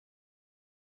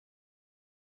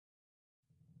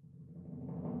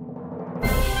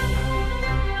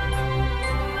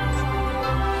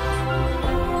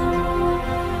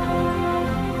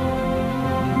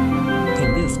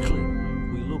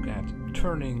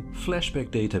turn FLASHBACK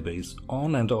database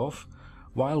on and off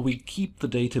while we keep the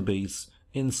database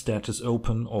in status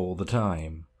open all the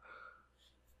time.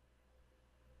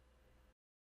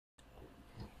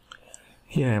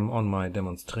 Here I am on my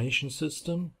demonstration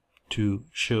system to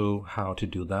show how to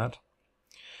do that.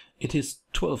 It is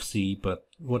 12C, but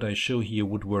what I show here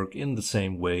would work in the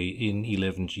same way in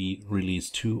 11G release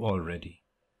 2 already.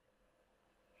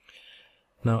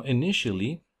 Now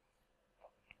initially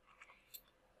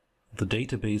the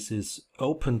database is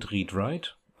opened read-write.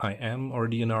 I am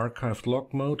already in archived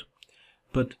log mode,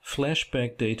 but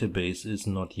FLASHBACK database is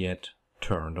not yet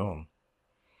turned on,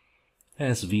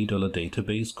 as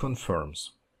 $database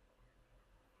confirms.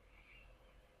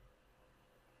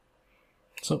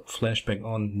 So FLASHBACK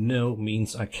on no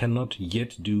means I cannot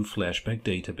yet do FLASHBACK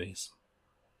database.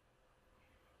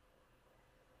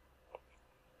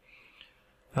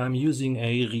 I'm using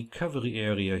a recovery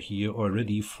area here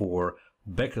already for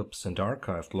backups and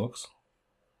archived logs,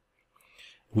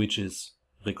 which is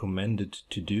recommended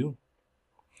to do.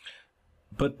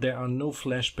 But there are no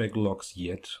FLASHBACK logs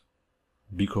yet,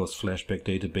 because FLASHBACK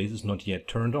database is not yet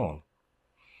turned on.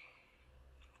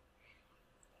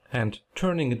 And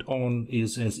turning it on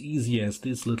is as easy as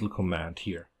this little command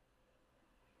here.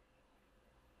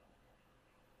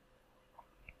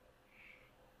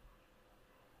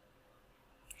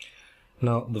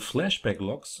 Now the FLASHBACK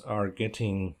logs are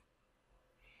getting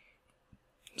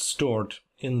stored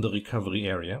in the recovery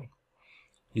area.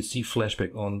 You see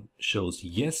FLASHBACK on shows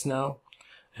yes now,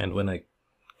 and when I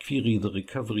query the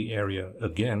recovery area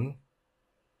again,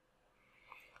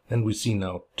 then we see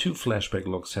now 2 FLASHBACK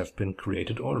logs have been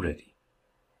created already.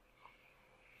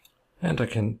 And I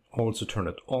can also turn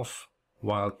it off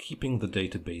while keeping the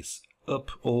database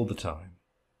up all the time.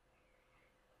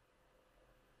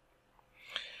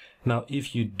 Now,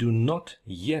 if you do not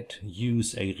yet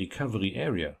use a recovery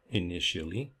area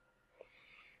initially,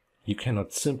 you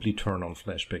cannot simply turn on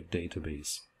FLASHBACK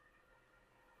database.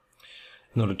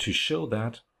 In order to show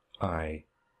that, I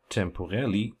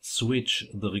temporarily switch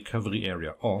the recovery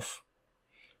area off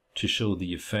to show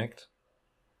the effect.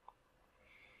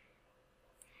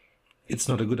 It's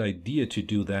not a good idea to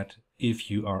do that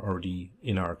if you are already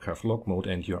in archive log mode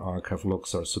and your archive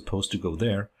logs are supposed to go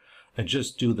there. I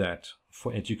just do that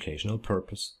for educational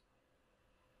purpose.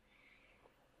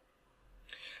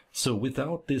 So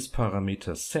without this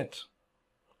parameter set,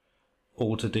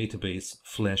 alter database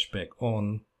FLASHBACK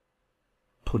on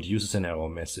produces an error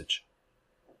message.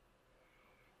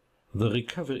 The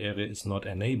recovery area is not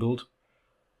enabled,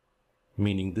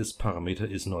 meaning this parameter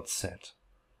is not set.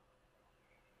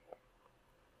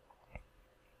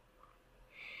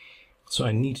 So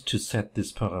I need to set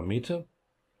this parameter.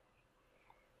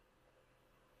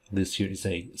 This here is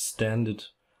a standard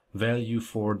value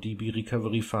for DB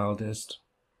recovery file dest.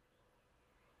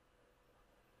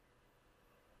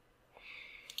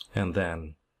 And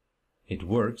then it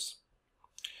works.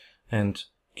 And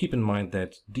keep in mind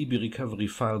that DB recovery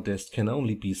file dest can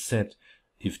only be set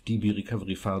if DB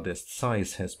recovery file dest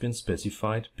size has been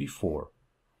specified before.